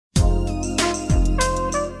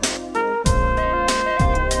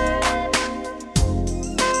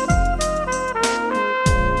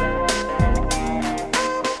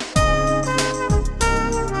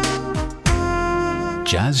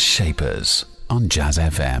Shapers on Jazz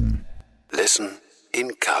FM. Listen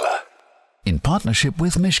in colour. In partnership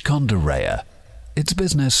with Mishcon de Reya. It's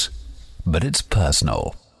business, but it's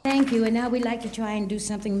personal. Thank you, and now we'd like to try and do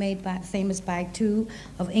something famous by two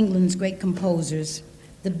of England's great composers,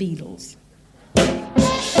 the Beatles.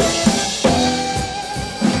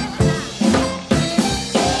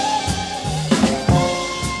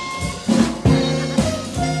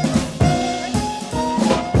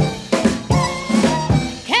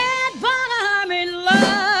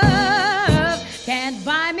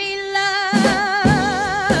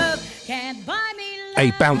 A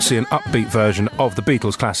bouncy and upbeat version of the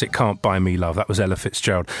Beatles classic Can't Buy Me Love. That was Ella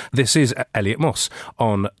Fitzgerald. This is Elliot Moss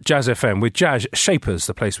on Jazz FM with Jazz Shapers,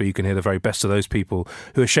 the place where you can hear the very best of those people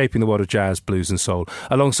who are shaping the world of jazz, blues and soul,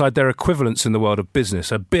 alongside their equivalents in the world of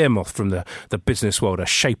business, a beer moth from the business world, a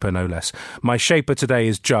shaper no less. My shaper today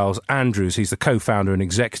is Giles Andrews. He's the co-founder and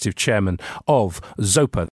executive chairman of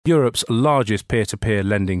Zopa, Europe's largest peer-to-peer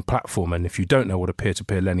lending platform. And if you don't know what a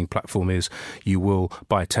peer-to-peer lending platform is, you will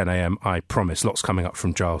by 10 a.m, I promise. Lots coming up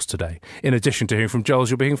from Giles today. In addition to hearing from Giles,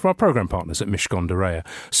 you'll be hearing from our programme partners at Mishcon de Reya.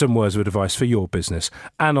 Some words of advice for your business.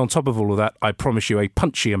 And on top of all of that, I promise you a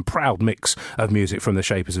punchy and proud mix of music from the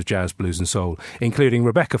shapers of jazz, blues and soul, including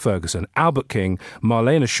Rebecca Ferguson, Albert King,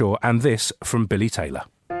 Marlena Shaw, and this from Billy Taylor.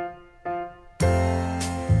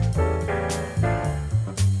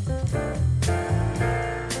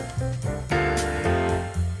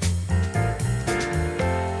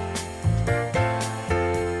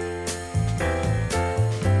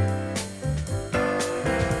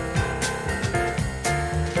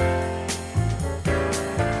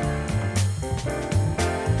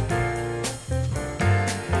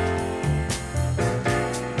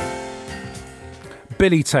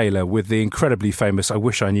 Billy Taylor with the incredibly famous I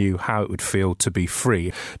Wish I Knew How It Would Feel to Be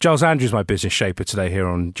Free. Giles Andrews, my business shaper today here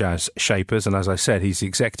on Jazz Shapers, and as I said, he's the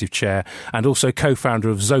executive chair and also co-founder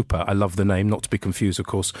of Zopa. I love the name, not to be confused, of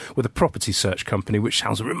course, with a property search company, which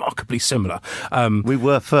sounds remarkably similar. We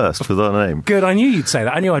were first with our name. Good, I knew you'd say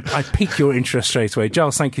that. I knew I'd pique your interest straight away.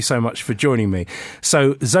 Giles, thank you so much for joining me.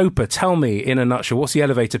 So, Zopa, tell me in a nutshell, what's the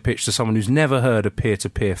elevator pitch to someone who's never heard of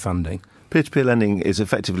peer-to-peer funding? Peer-to-peer lending is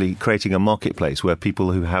effectively creating a marketplace where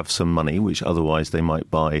people who have some money, which otherwise they might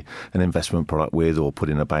buy an investment product with or put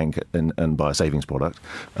in a bank and buy a savings product,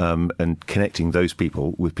 and connecting those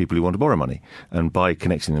people with people who want to borrow money. And by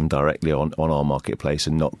connecting them directly on our marketplace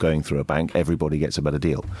and not going through a bank, everybody gets a better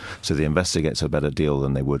deal. So the investor gets a better deal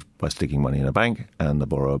than they would by sticking money in a bank, and the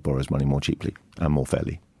borrower borrows money more cheaply and more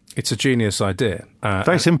fairly. It's a genius idea.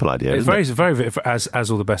 Very simple idea, isn't it? Very,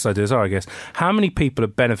 as all the best ideas are, I guess. How many people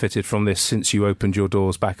have benefited from this since you opened your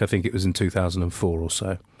doors back, I think it was in 2004 or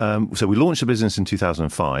so? So we launched the business in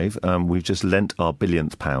 2005. We've just lent our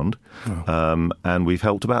billionth pound, and we've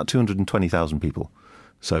helped about 220,000 people.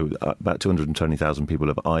 So about 220,000 people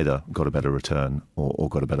have either got a better return or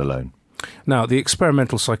got a better loan. Now, the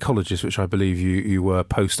experimental psychologist, which I believe you were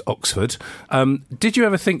post-Oxford, did you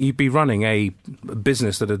ever think you'd be running a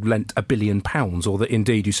business that had lent £1 billion, or that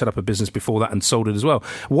indeed you set up a business before that and sold it as well?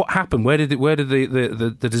 What happened? Where did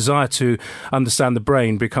the desire to understand the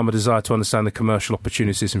brain become a desire to understand the commercial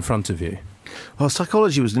opportunities in front of you? Well,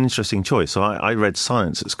 psychology was an interesting choice. So I read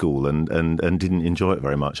science at school and didn't enjoy it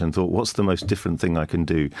very much, and thought, what's the most different thing I can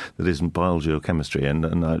do that isn't biology or chemistry? And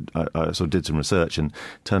I sort of did some research, and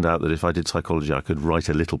turned out that if I did psychology, I could write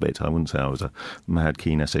a little bit. I wouldn't say I was a mad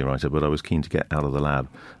keen essay writer, but I was keen to get out of the lab.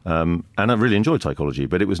 And I really enjoyed psychology,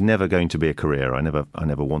 but it was never going to be a career. I never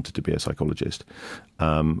wanted to be a psychologist.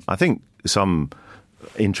 I think some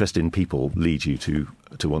interest in people leads you to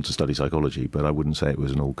want to study psychology, but I wouldn't say it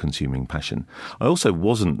was an all-consuming passion. I also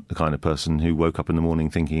wasn't the kind of person who woke up in the morning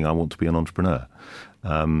thinking I want to be an entrepreneur.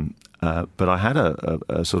 But I had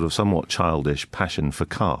a sort of somewhat childish passion for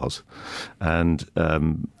cars. And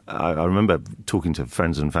I remember talking to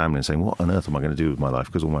friends and family and saying, what on earth am I going to do with my life?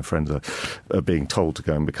 Because all my friends are being told to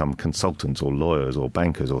go and become consultants or lawyers or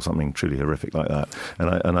bankers or something truly horrific like that.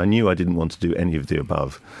 And I knew I didn't want to do any of the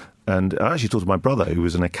above. And I actually talked to my brother, who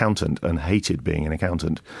was an accountant and hated being an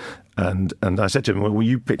accountant. And I said to him, well,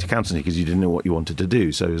 you picked accountancy because you didn't know what you wanted to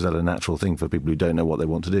do. So is that a natural thing for people who don't know what they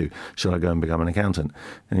want to do? Should I go and become an accountant?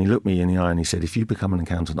 And he looked me in the eye and he said, if you become an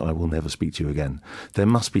accountant, I will never speak to you again. There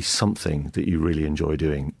must be something that you really enjoy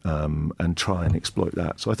doing, and try and exploit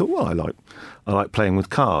that. So I thought, well, I like playing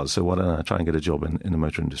with cars, so why don't I try and get a job in the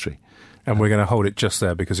motor industry? And we're going to hold it just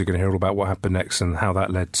there because you're going to hear all about what happened next and how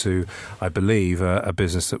that led to, I believe, a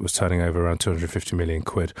business that was turning over around 250 million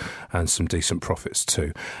quid and some decent profits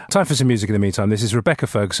too. Time for some music in the meantime. This is Rebecca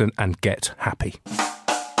Ferguson and Get Happy.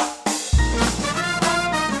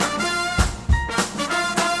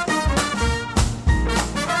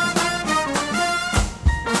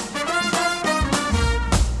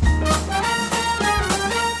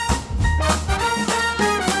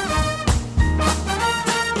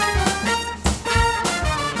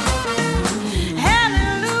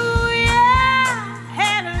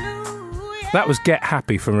 That was Get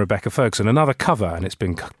Happy from Rebecca Ferguson, another cover, and it's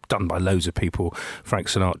been done by loads of people. Frank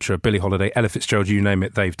Sinatra, Billie Holiday, Ella Fitzgerald, you name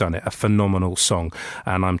it, they've done it. A phenomenal song.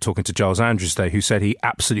 And I'm talking to Giles Andrews today, who said he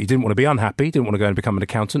absolutely didn't want to be unhappy, didn't want to go and become an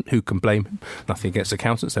accountant. Who can blame him? Nothing against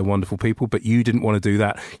accountants, they're wonderful people, but you didn't want to do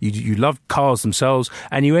that. You loved cars themselves,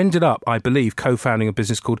 and you ended up, I believe, co-founding a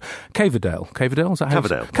business called Caverdale. Caverdale? Is that how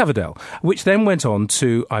Caverdale, which then went on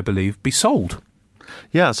to, I believe, be sold.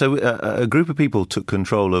 Yeah, so a group of people took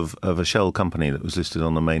control of a shell company that was listed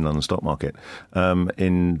on the main London stock market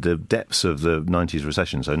in the depths of the 90s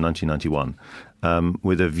recession, so 1991,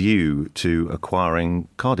 with a view to acquiring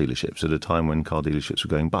car dealerships at a time when car dealerships were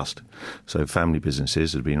going bust. So family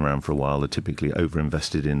businesses had been around for a while, had typically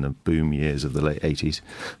overinvested in the boom years of the late 80s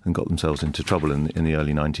and got themselves into trouble in the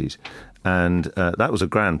early 90s. And that was a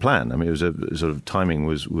grand plan. I mean, it was a sort of timing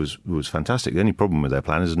was fantastic. The only problem with their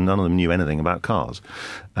plan is none of them knew anything about cars.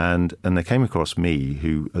 And they came across me,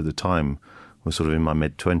 who at the time was sort of in my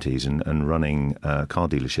mid-20s and running car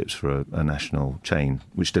dealerships for a national chain,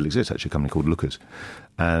 which still exists, actually, a company called Lookers,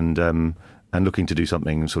 and looking to do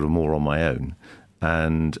something sort of more on my own.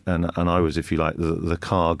 And I was, if you like, the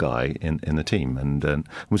car guy in the team, and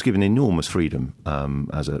was given enormous freedom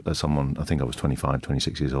as someone. I think I was 25,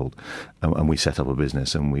 26 years old, and we set up a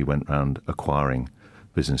business and we went around acquiring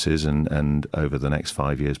businesses, and over the next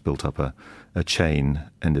 5 years built up a chain.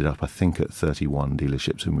 Ended up, I think, at 31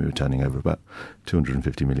 dealerships, and we were turning over about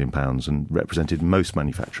 £250 million and represented most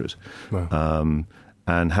manufacturers. Wow.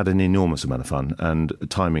 And had an enormous amount of fun. And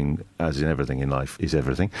timing, as in everything in life, is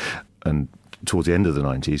everything. And towards the end of the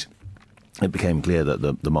 90s, it became clear that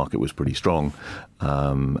the market was pretty strong,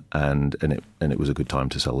 and it was a good time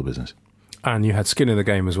to sell the business. And you had skin in the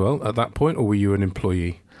game as well at that point, or were you an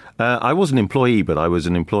employee? I was an employee, but I was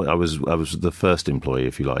an employee. I was the first employee,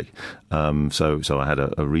 if you like. So I had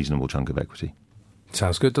a reasonable chunk of equity.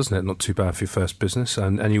 Sounds good, doesn't it? Not too bad for your first business.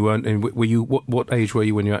 And you weren't. Were you? What age were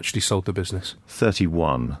you when you actually sold the business?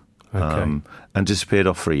 31. Okay. And disappeared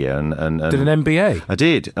off for a year. And did an MBA? I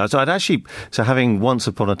did. So having once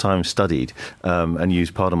upon a time studied and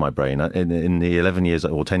used part of my brain, in the 11 years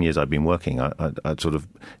or 10 years I've been working, it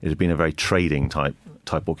had been a very trading type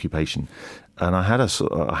occupation. And I had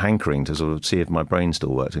a hankering to sort of see if my brain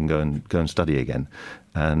still worked and go and study again.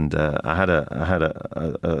 And I had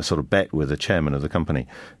a sort of bet with the chairman of the company,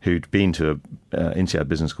 who'd been to INSEAD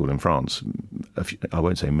Business School in France. I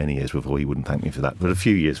won't say many years before, he wouldn't thank me for that, but a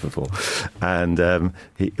few years before. And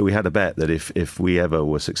we had a bet that if we ever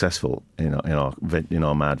were successful in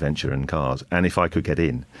our mad venture in cars, and if I could get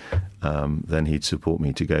in, then he'd support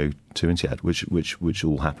me to go to INSEAD, which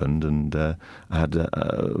all happened, and I had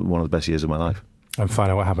one of the best years of my life. And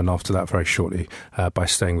find out what happened after that very shortly by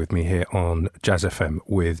staying with me here on Jazz FM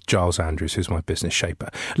with Giles Andrews, who's my business shaper.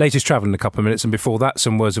 Latest travel in a couple of minutes, and before that,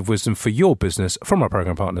 some words of wisdom for your business from our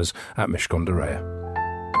programme partners at Mishcon de Reya.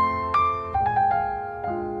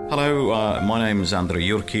 Hello, my name is Andrei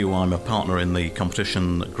Yurkiu. I'm a partner in the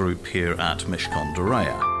competition group here at Mishcon de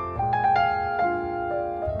Reya.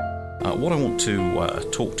 What I want to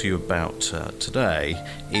talk to you about today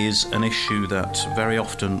is an issue that very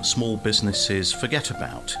often small businesses forget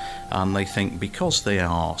about, and they think because they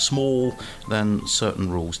are small, then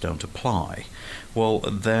certain rules don't apply. Well,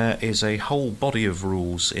 there is a whole body of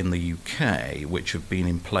rules in the UK which have been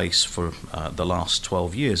in place for the last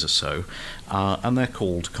 12 years or so, and they're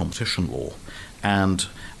called competition law. And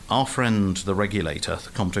our friend, the regulator, the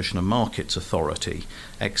Competition and Markets Authority,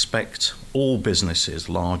 expect all businesses,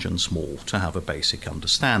 large and small, to have a basic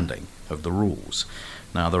understanding of the rules.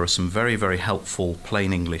 Now, there are some very, very helpful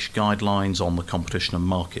plain English guidelines on the Competition and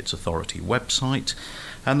Markets Authority website,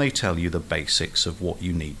 and they tell you the basics of what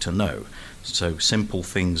you need to know. So simple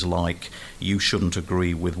things like you shouldn't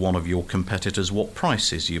agree with one of your competitors what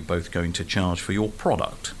prices you're both going to charge for your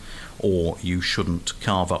product. Or you shouldn't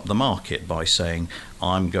carve up the market by saying,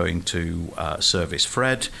 I'm going to service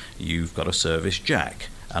Fred, you've got to service Jack,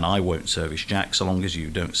 and I won't service Jack so long as you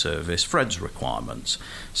don't service Fred's requirements.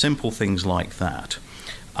 Simple things like that.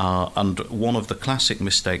 And one of the classic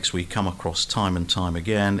mistakes we come across time and time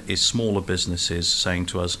again is smaller businesses saying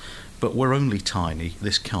to us, but we're only tiny,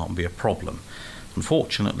 this can't be a problem.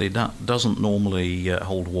 Unfortunately, that doesn't normally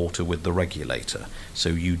hold water with the regulator, so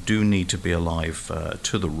you do need to be alive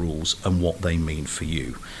to the rules and what they mean for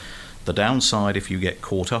you. The downside, if you get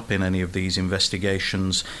caught up in any of these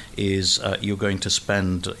investigations, is you're going to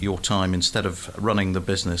spend your time, instead of running the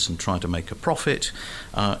business and trying to make a profit,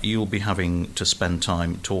 you'll be having to spend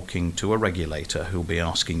time talking to a regulator who'll be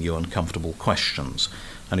asking you uncomfortable questions.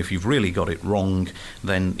 And if you've really got it wrong,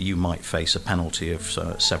 then you might face a penalty of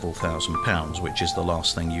several £1,000s, which is the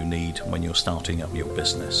last thing you need when you're starting up your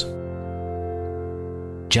business.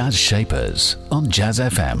 Jazz Shapers on Jazz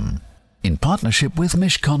FM, in partnership with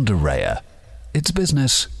Mishcon de Reya. It's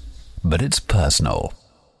business, but it's personal.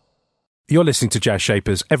 You're listening to Jazz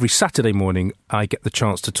Shapers. Every Saturday morning, I get the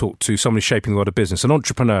chance to talk to someone who's shaping the world of business, an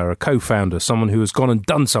entrepreneur, a co-founder, someone who has gone and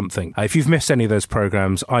done something. If you've missed any of those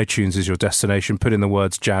programs, iTunes is your destination. Put in the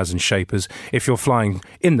words Jazz and Shapers. If you're flying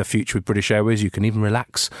in the future with British Airways, you can even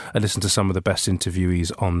relax and listen to some of the best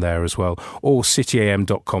interviewees on there as well. Or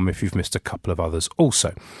cityam.com if you've missed a couple of others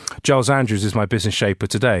also. Giles Andrews is my business shaper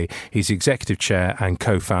today. He's the executive chair and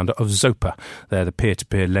co-founder of Zopa. They're the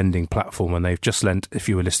peer-to-peer lending platform, and they've just lent, if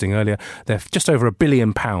you were listening earlier, they're just over £1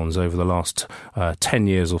 billion over the last 10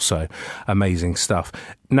 years or so. Amazing stuff.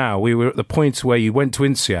 Now, we were at the point where you went to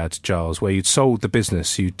INSEAD, Giles, where you'd sold the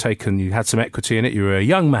business, you had some equity in it, you were a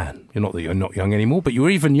young man. Not that you're not young anymore, but you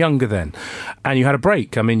were even younger then. And you had a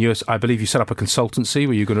break. I mean, I believe you set up a consultancy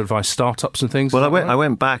where you're going to advise startups and things. Well, I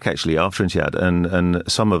went back, actually, after INSEAD, and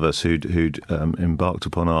some of us who'd embarked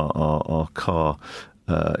upon our car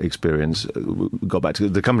experience got back to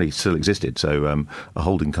the company. Still existed, so a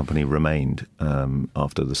holding company remained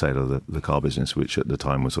after the sale of the car business, which at the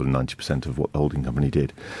time was sort of 90% of what the holding company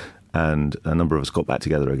did, and a number of us got back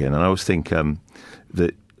together again. And I always think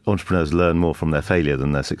that entrepreneurs learn more from their failure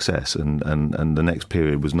than their success, and the next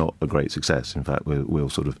period was not a great success. In fact, we all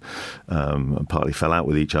sort of partly fell out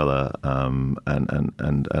with each other, and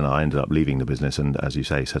I ended up leaving the business and, as you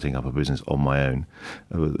say, setting up a business on my own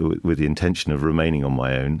with the intention of remaining on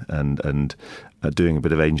my own and doing a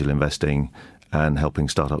bit of angel investing and helping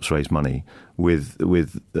startups raise money with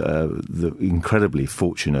the incredibly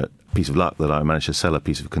fortunate piece of luck that I managed to sell a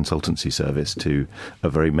piece of consultancy service to a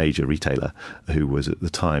very major retailer who was at the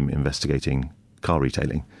time investigating car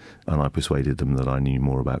retailing. And I persuaded them that I knew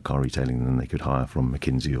more about car retailing than they could hire from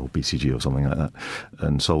McKinsey or BCG or something like that,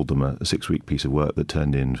 and sold them a 6-week piece of work that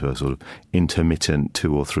turned into a sort of intermittent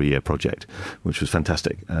 2 or 3 year project, which was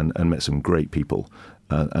fantastic, and met some great people.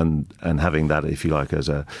 And having that, if you like, as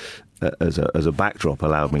a backdrop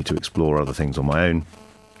allowed me to explore other things on my own.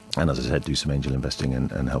 And as I said, do some angel investing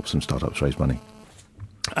and help some startups raise money.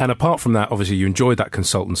 And apart from that, obviously you enjoyed that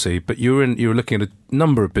consultancy, but you were looking at a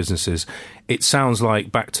number of businesses. It sounds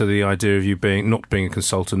like, back to the idea of you not being a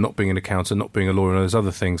consultant, not being an accountant, not being a lawyer, and those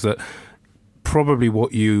other things, that probably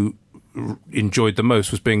what you enjoyed the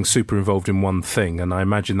most was being super involved in one thing. And I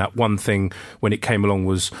imagine that one thing, when it came along,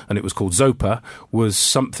 it was called Zopa, was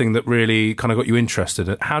something that really kind of got you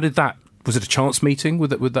interested. How did that? Was it a chance meeting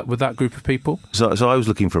with that group of people? So I was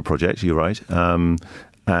looking for a project. You're right.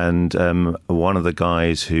 And one of the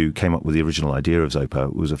guys who came up with the original idea of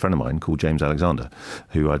Zopa was a friend of mine called James Alexander,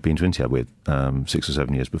 who I'd been to INSEAD with 6 or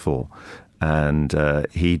 7 years before. And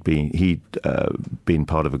he'd been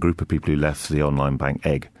part of a group of people who left the online bank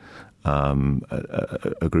Egg.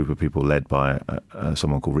 A group of people led by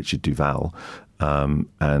someone called Richard Duval,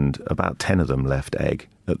 and about 10 of them left Egg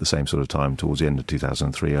at the same sort of time, towards the end of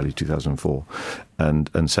 2003, early 2004,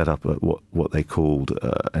 and set up what they called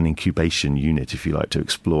an incubation unit, if you like, to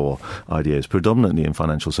explore ideas, predominantly in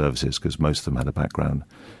financial services, because most of them had a background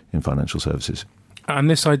in financial services. And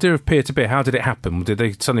this idea of peer-to-peer, how did it happen? Did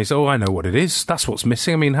they suddenly say, I know what it is, that's what's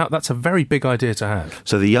missing? I mean, that's a very big idea to have.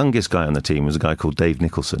 So the youngest guy on the team was a guy called Dave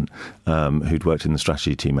Nicholson, who'd worked in the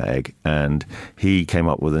strategy team at Egg, and he came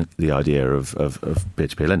up with the idea of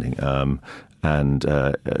peer-to-peer lending, and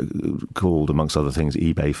called, amongst other things,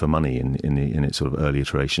 eBay for Money in its sort of early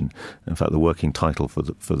iteration. In fact, the working title for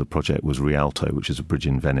the project was Rialto, which is a bridge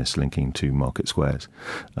in Venice linking two market squares.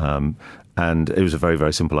 And it was a very,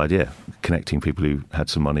 very simple idea, connecting people who had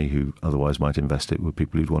some money who otherwise might invest it with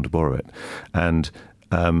people who'd want to borrow it. And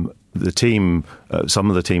the team, some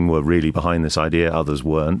of the team were really behind this idea, others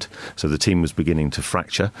weren't. So the team was beginning to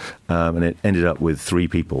fracture, and it ended up with 3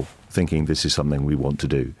 people thinking this is something we want to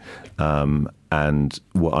do, and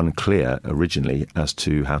were unclear originally as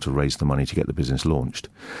to how to raise the money to get the business launched.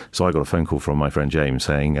 So I got a phone call from my friend James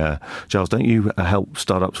saying, Giles, don't you help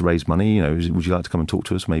startups raise money? Would you like to come and talk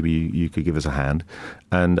to us? Maybe you could give us a hand.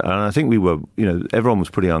 And I think we were, everyone was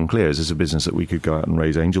pretty unclear. Is this a business that we could go out and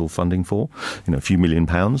raise angel funding for, a few £1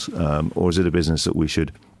 million, or is it a business that we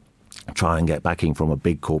should try and get backing from a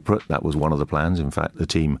big corporate? That was one of the plans. In fact, the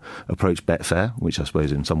team approached Betfair, which I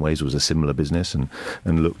suppose in some ways was a similar business, and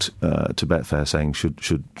looked to Betfair saying, should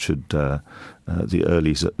the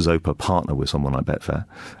early Zopa partner with someone like Betfair?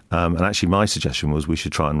 And actually my suggestion was we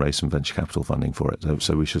should try and raise some venture capital funding for it.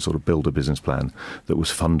 So we should sort of build a business plan that was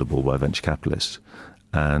fundable by venture capitalists.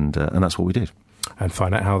 And that's what we did. And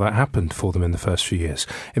find out how that happened for them in the first few years.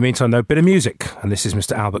 In the meantime, though, bit of music. And this is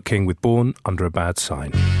Mr. Albert King with Born Under a Bad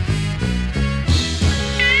Sign.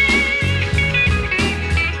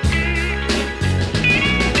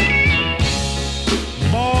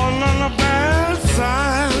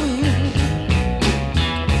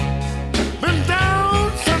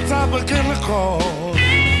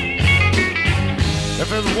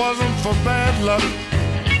 for bad luck,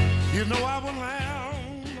 you know I will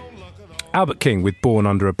have no luck at all. Albert King with Born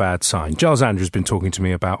Under a Bad Sign. Giles Andrews has been talking to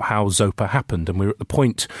me about how Zopa happened, and we're at the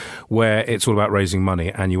point where it's all about raising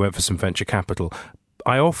money, and you went for some venture capital.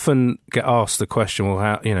 I often get asked the question, well,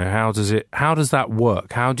 how does that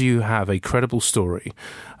work? How do you have a credible story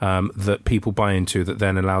that people buy into that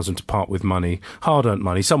then allows them to part with money, hard-earned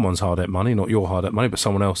money, someone's hard-earned money, not your hard-earned money, but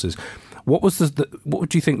someone else's? What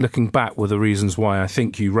would you think, looking back, were the reasons why I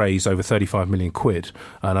think you raised over 35 million quid?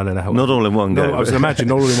 And I don't know how... Not all in one go. I was going to imagine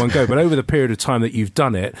not all in one go, but over the period of time that you've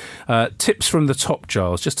done it, tips from the top,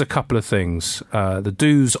 Giles, just a couple of things. The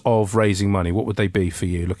do's of raising money, what would they be for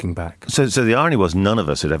you, looking back? So the irony was none of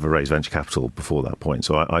us had ever raised venture capital before that point.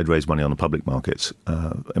 So I'd raised money on the public markets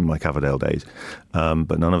in my Caverdale days,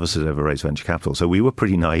 but none of us had ever raised venture capital. So we were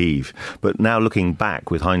pretty naive. But now looking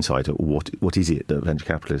back with hindsight at what is it that venture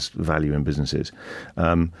capitalists value in businesses.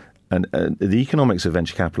 And the economics of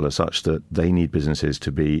venture capital are such that they need businesses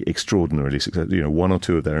to be extraordinarily successful, one or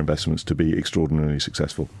two of their investments to be extraordinarily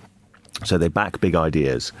successful. So they back big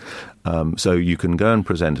ideas. So you can go and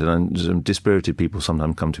present, and some dispirited people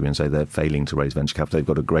sometimes come to me and say they're failing to raise venture capital. They've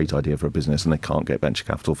got a great idea for a business and they can't get venture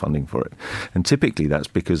capital funding for it. And typically that's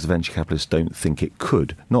because the venture capitalists don't think it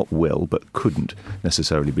could, not will, but couldn't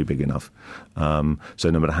necessarily be big enough.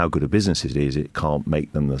 So no matter how good a business it is, it can't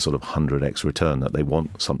make them the sort of 100x return that they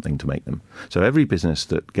want something to make them. So every business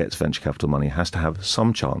that gets venture capital money has to have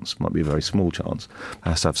some chance, might be a very small chance,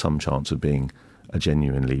 has to have some chance of being a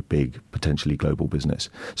genuinely big, potentially global business.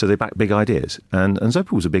 So they back big ideas. And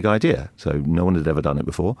Zopa was a big idea. So no one had ever done it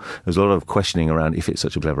before. There's a lot of questioning around, if it's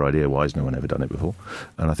such a clever idea, why has no one ever done it before?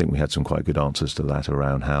 And I think we had some quite good answers to that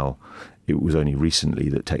around how it was only recently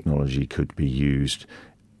that technology could be used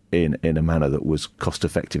in a manner that was cost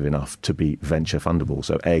effective enough to be venture fundable.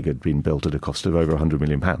 So Egg had been built at a cost of over £100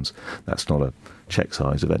 million. That's not a check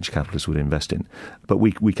size a venture capitalist would invest in. But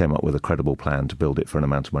we came up with a credible plan to build it for an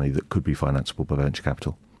amount of money that could be financeable by venture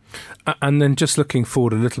capital. And then just looking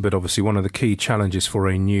forward a little bit, obviously one of the key challenges for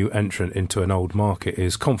a new entrant into an old market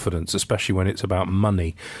is confidence, especially when it's about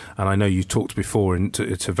money. And I know you talked before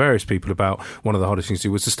to various people about one of the hardest things to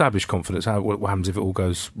do was establish confidence. What happens if it all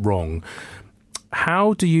goes wrong?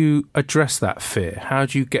 How do you address that fear? How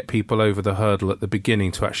do you get people over the hurdle at the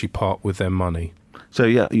beginning to actually part with their money? So,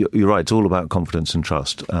 yeah, you're right. It's all about confidence and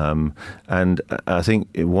trust. And I think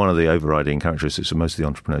one of the overriding characteristics of most of the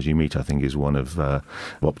entrepreneurs you meet, I think, is one of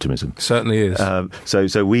optimism. Certainly is.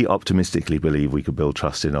 So we optimistically believe we could build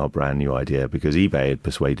trust in our brand new idea because eBay had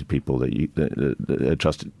persuaded people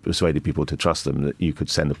persuaded people to trust them that you could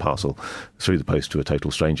send a parcel through the post to a total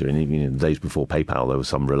stranger. And even in the days before PayPal, there was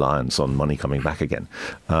some reliance on money coming back again.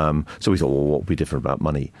 So we thought, well, what would be different about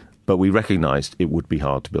money? But we recognised it would be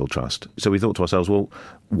hard to build trust. So we thought to ourselves, well,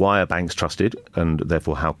 why are banks trusted? And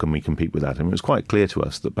therefore, how can we compete with that? And it was quite clear to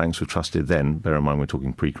us that banks were trusted then, bear in mind we're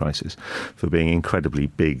talking pre-crisis, for being incredibly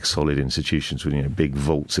big, solid institutions with big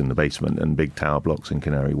vaults in the basement and big tower blocks in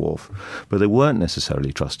Canary Wharf. But they weren't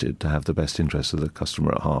necessarily trusted to have the best interests of the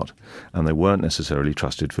customer at heart. And they weren't necessarily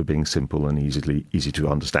trusted for being simple and easy to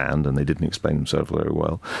understand. And they didn't explain themselves very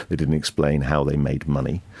well. They didn't explain how they made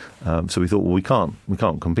money. So we thought, well, we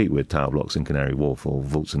can't compete with tower blocks in Canary Wharf or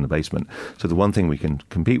vaults in the basement. So the one thing we can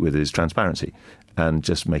compete with is transparency and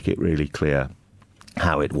just make it really clear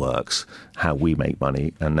how it works, how we make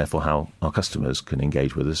money, and therefore how our customers can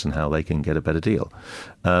engage with us and how they can get a better deal.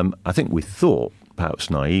 I think we thought,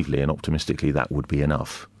 perhaps naively and optimistically, that would be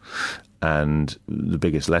enough. And the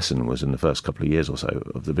biggest lesson was in the first couple of years or so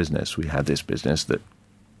of the business. We had this business that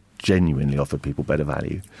genuinely offered people better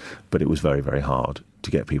value, but it was very, very hard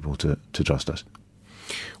to get people to trust us.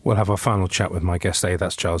 We'll have our final chat with my guest today.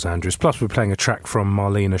 That's Giles Andrews. Plus, we're playing a track from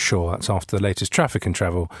Marlena Shaw. That's after the latest traffic and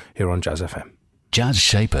travel here on Jazz FM. Jazz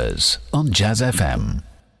Shapers on Jazz FM.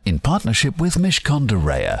 In partnership with Mishcon de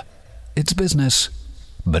Reya. It's business,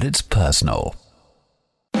 but it's personal.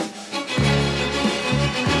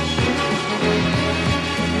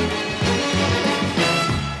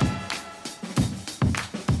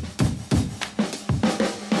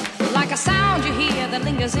 Like a sound you hear that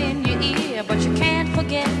lingers in your ear, but you can't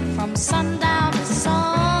forget from sundown to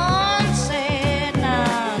sunset.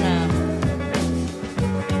 Nah.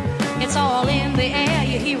 It's all in the air,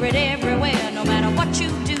 you hear it everywhere. No matter what you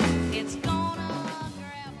do, it's gonna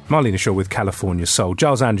grab. Marlena Shaw with California Soul.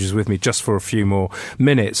 Giles Andrews is with me just for a few more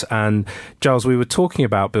minutes. And Giles, we were talking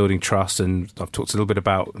about building trust, and you've talked a little bit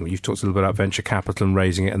about venture capital and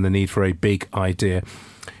raising it and the need for a big idea.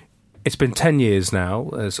 It's been 10 years now.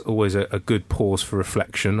 There's always a good pause for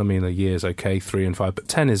reflection. I mean, a year's okay, 3 and 5, but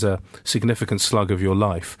 10 is a significant slug of your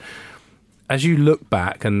life. As you look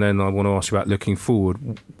back, and then I want to ask you about looking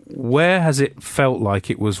forward, Where has it felt like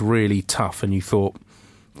it was really tough and you thought,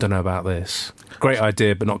 don't know about this? Great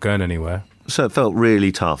idea, but not going anywhere. So it felt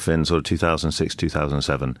really tough in sort of 2006,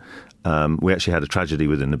 2007. We actually had a tragedy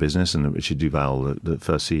within the business, and Richard Duval, the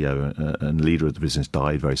first CEO and leader of the business,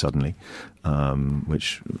 died very suddenly,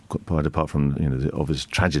 which, quite apart from the obvious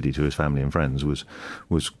tragedy to his family and friends, was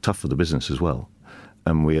tough for the business as well.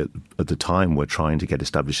 And we, at the time, were trying to get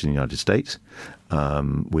established in the United States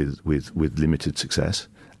with limited success,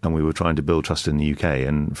 and we were trying to build trust in the UK.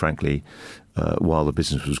 And frankly, while the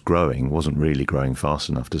business was growing, wasn't really growing fast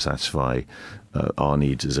enough to satisfy our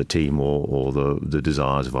needs as a team or the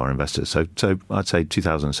desires of our investors. So I'd say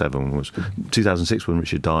 2006 when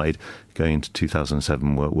Richard died, going into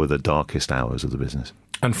 2007 were the darkest hours of the business.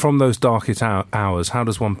 And from those darkest hours, how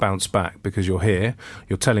does one bounce back? Because you're here,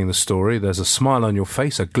 you're telling the story, there's a smile on your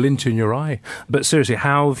face, a glint in your eye. But seriously,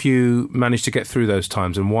 how have you managed to get through those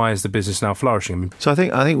times, and why is the business now flourishing? So I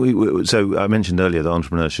think so I mentioned earlier that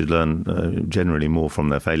entrepreneurs should learn generally more from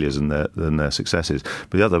their failures than their successes.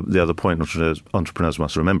 But the other point entrepreneurs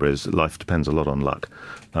must remember is that life depends a lot on luck.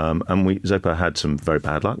 And Zopa had some very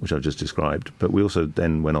bad luck, which I've just described, but we also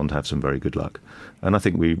then went on to have some very good luck. And I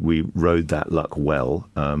think we rode that luck well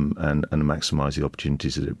and maximised the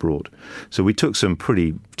opportunities that it brought. So we took some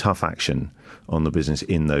pretty tough action on the business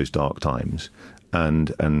in those dark times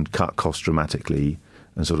and cut costs dramatically,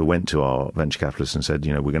 and sort of went to our venture capitalists and said,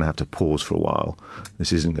 we're going to have to pause for a while.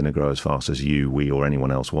 This isn't going to grow as fast as we or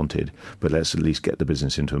anyone else wanted, but let's at least get the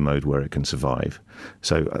business into a mode where it can survive.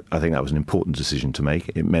 So I think that was an important decision to make.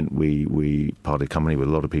 It meant we parted company with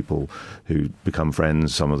a lot of people who become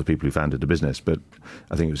friends, some of the people who founded the business, but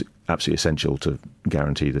I think it was absolutely essential to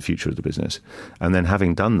guarantee the future of the business. And then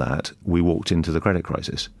having done that, we walked into the credit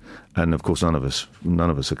crisis. And of course, none of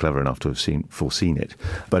us are clever enough to have foreseen it,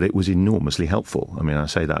 but it was enormously helpful. I mean, I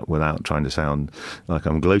say that without trying to sound like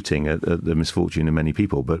I'm gloating at the misfortune of many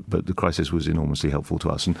people, but the crisis was enormously helpful to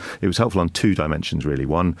us. And it was helpful on two dimensions, really.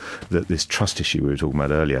 One, that this trust issue we were talking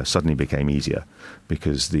about earlier suddenly became easier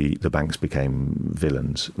because the banks became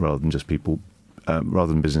villains rather than just people.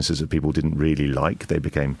 Rather than businesses that people didn't really like, they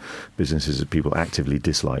became businesses that people actively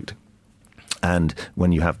disliked. And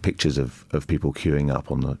when you have pictures of people queuing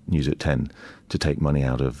up on the News at 10 to take money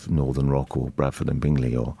out of Northern Rock or Bradford and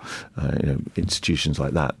Bingley or institutions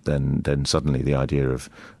like that, then suddenly the idea of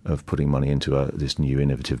putting money into this new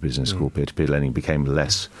innovative business called peer-to-peer lending became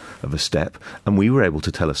less of a step. And we were able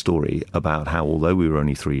to tell a story about how, although we were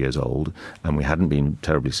only 3 years old and we hadn't been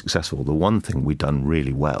terribly successful, the one thing we'd done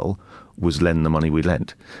really well was lend the money we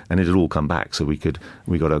lent, and it had all come back. So we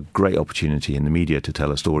got a great opportunity in the media to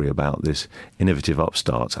tell a story about this innovative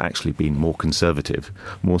upstarts actually being more conservative,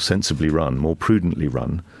 more sensibly run, more prudently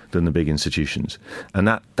run than the big institutions, and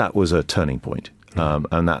that was a turning point.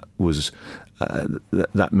 And that was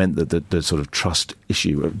that meant that the sort of trust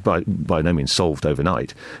issue, by no means solved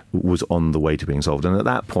overnight, was on the way to being solved. And at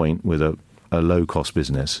that point, with a low cost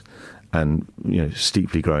business and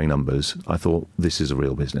steeply growing numbers, I thought this is a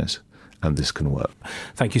real business. And this can work.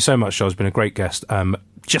 Thank you so much, Charles. It's been a great guest.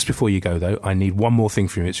 Just before you go, though, I need one more thing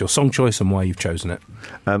from you. It's your song choice and why you've chosen it.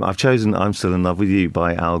 I've chosen I'm Still in Love with You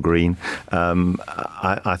by Al Green.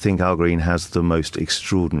 I think Al Green has the most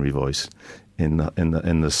extraordinary voice in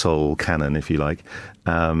the soul canon, if you like.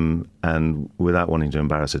 And without wanting to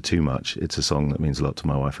embarrass her too much, it's a song that means a lot to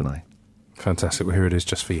my wife and I. Fantastic. Well, here it is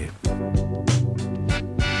just for you.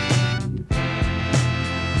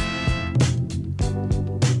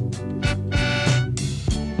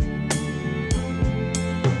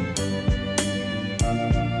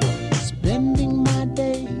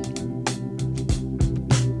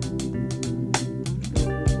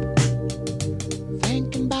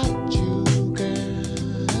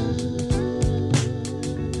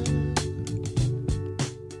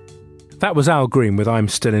 That was Al Green with I'm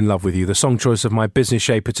Still in Love with You, the song choice of my business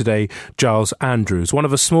shaper today, Giles Andrews, one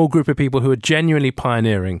of a small group of people who are genuinely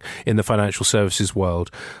pioneering in the financial services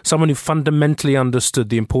world, someone who fundamentally understood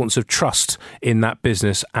the importance of trust in that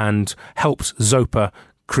business and helped Zopa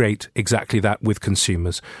create exactly that with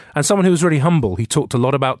consumers. And someone who was really humble. He talked a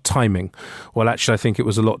lot about timing. Well, actually, I think it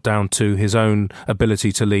was a lot down to his own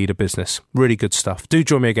ability to lead a business. Really good stuff. Do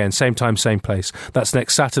join me again, same time, same place. That's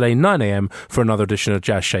next Saturday, 9 a.m. for another edition of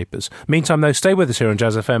Jazz Shapers. Meantime, though, stay with us here on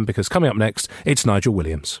Jazz FM because coming up next, it's Nigel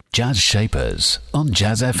Williams. Jazz Shapers on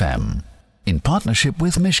Jazz FM in partnership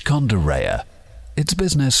with Mishcon de Reya. It's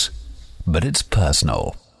business, but it's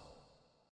personal.